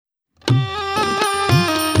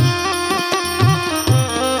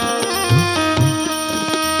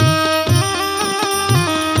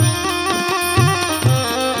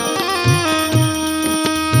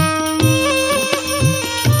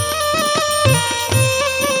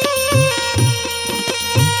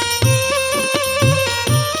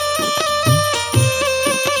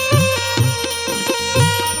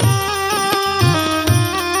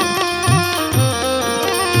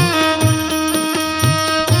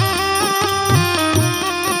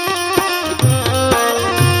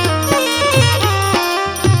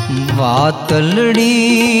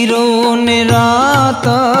વાતલડી રોને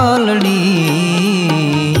રાતલડી,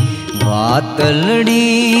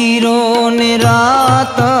 વાતલડી રોને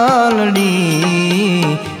રાતલડી,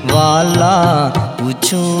 વાલા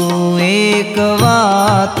પૂછું એક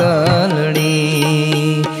વાતલડી,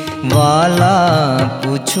 વાલા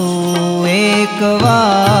પૂછું એક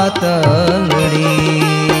વાતલડી.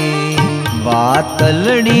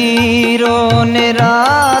 વાતલડી રોને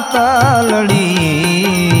રાતલડી,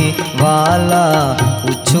 વાલા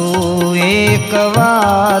પૂછું એક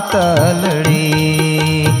વાતલડી,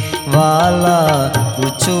 વાલા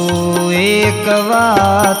પૂછું એક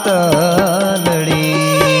વાતલડી.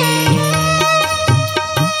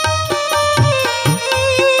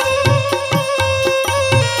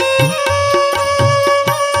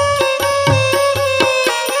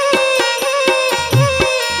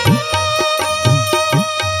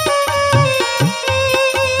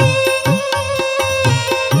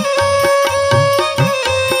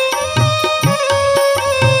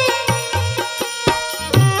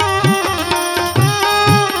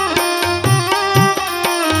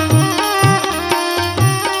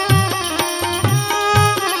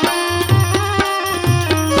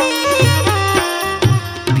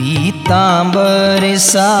 પીતાંબર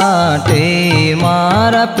સાટે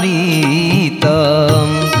મારા પ્રીતમ,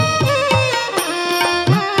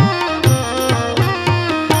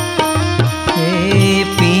 હે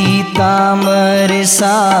પીતાંબર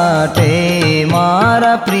સાટે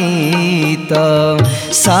મારા પ્રીતમ,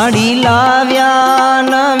 સાડી લાવ્યા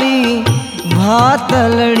નવી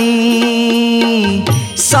ભાતલડી,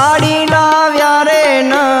 સાડી લાવ્યા રે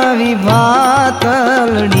નવી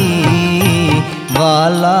ભાતલડી,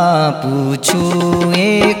 વાલા પૂછું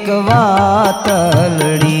એક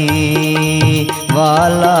વાતલડી,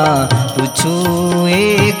 વાલા પૂછું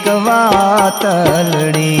એક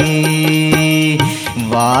વાતલડી.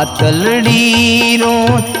 વાતલડી રો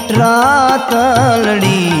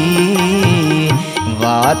રાતલડી,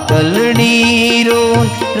 વાતલડી રો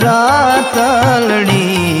રાતલડી,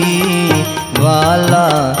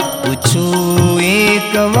 વાલા પૂછું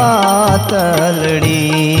એક વાતલડી,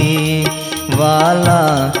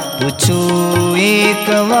 વાલા પૂછું એક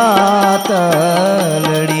વાતલડી.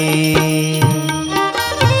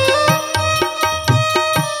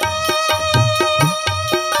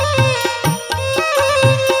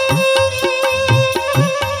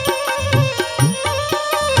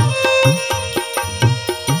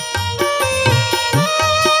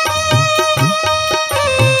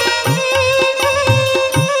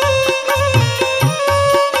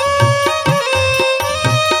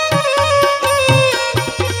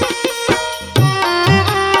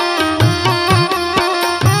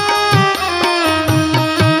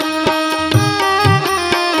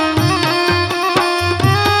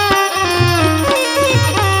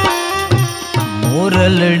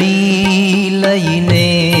 મોરલડી લઈને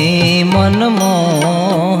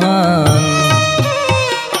મનમોહન,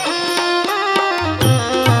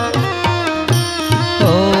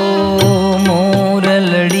 ઓ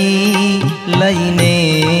મોરલડી લઈને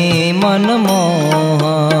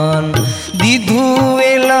મનમોહન, દીધું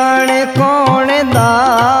વેલણ કોણે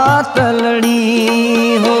દાતલડી,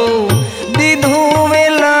 હો દીધું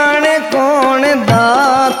વેલણ કોણે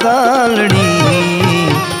દાતલડી,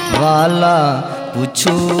 વાલા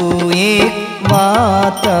પૂછું એક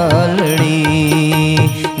વાતલડી,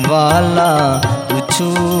 વાલા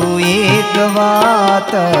પૂછું એક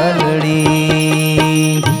વાતલડી.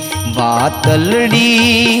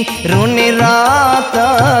 વાતલડી રોને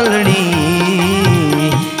રાતલડી,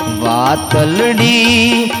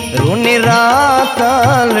 વાતલડી રોને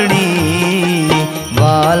રાતલડી,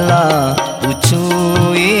 વાલા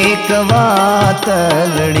પૂછું એક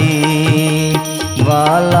વાતલડી,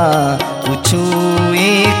 વાલા પૂછું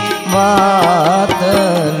એક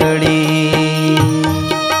વાતલડી.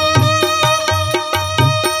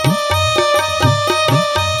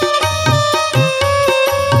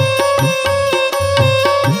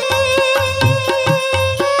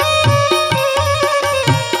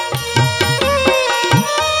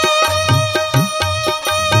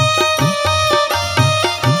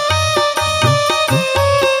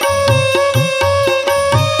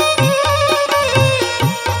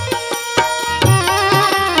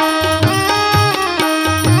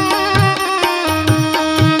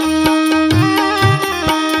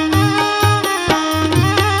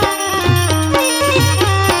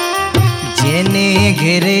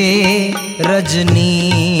 ઘેરે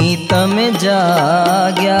રજની તમે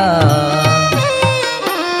જાગ્યા,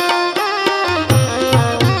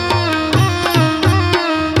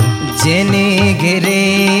 જેને ઘેરે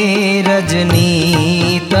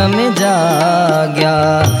રજની તમે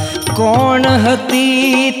જાગ્યા, કોણ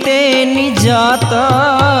હતી તેની જાતલડી,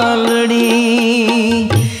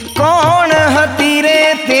 કોણ હતી રે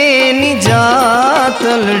તેની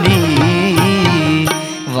જાતલડી,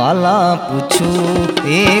 વાલા પૂછું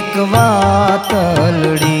એક વાતલડી,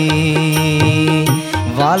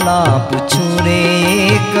 વાલા પૂછું રે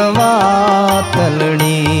એક વાતલડી,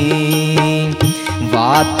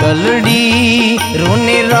 વાતલડી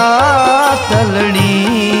રોને રાતલડી,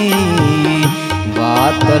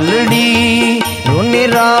 વાતલડી રોને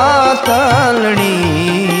રાતલડી,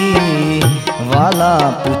 વાલા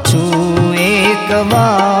પૂછું એક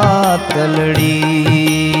વાતલડી,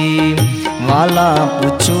 વાલા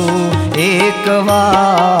પૂછું એક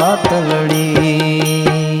વાતલડી.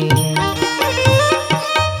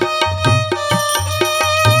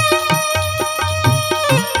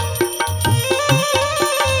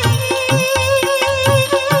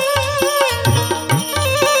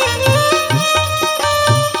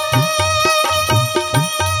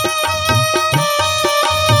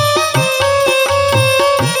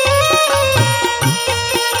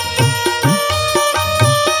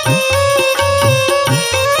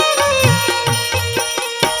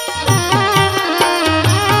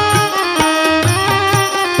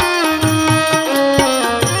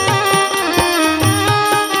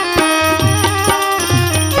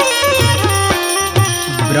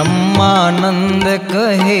 બ્રહ્માનંદ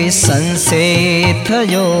કહે સંશય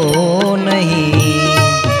થયો નહીં,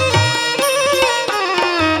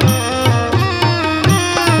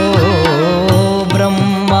 ઓ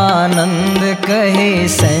બ્રહ્માનંદ કહે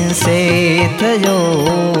સંશય થયો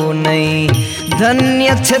નહીં,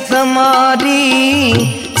 ધન્ય છે તમારી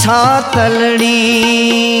છાતલડી,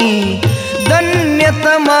 ધન્ય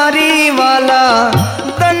તમારી વાલા,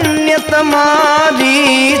 ધન્ય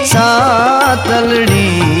તમારી છાતલડી,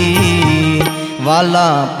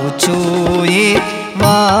 વાલા પૂછું એક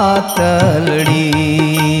વાતલડી,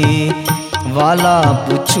 વાલા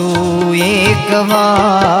પૂછું એક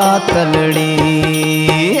વાતલડી,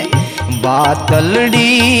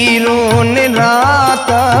 વાતલડી રોને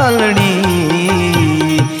રાતલડી,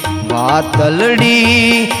 વાતલડી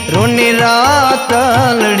રોને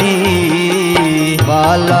રાતલડી,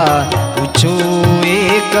 વાલા પૂછું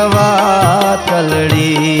એક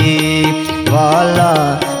વાતલડી, વાલા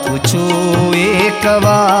પૂછું એક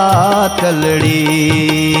વાતલડી,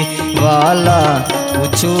 વાલા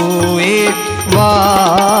પૂછું એક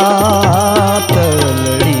વાત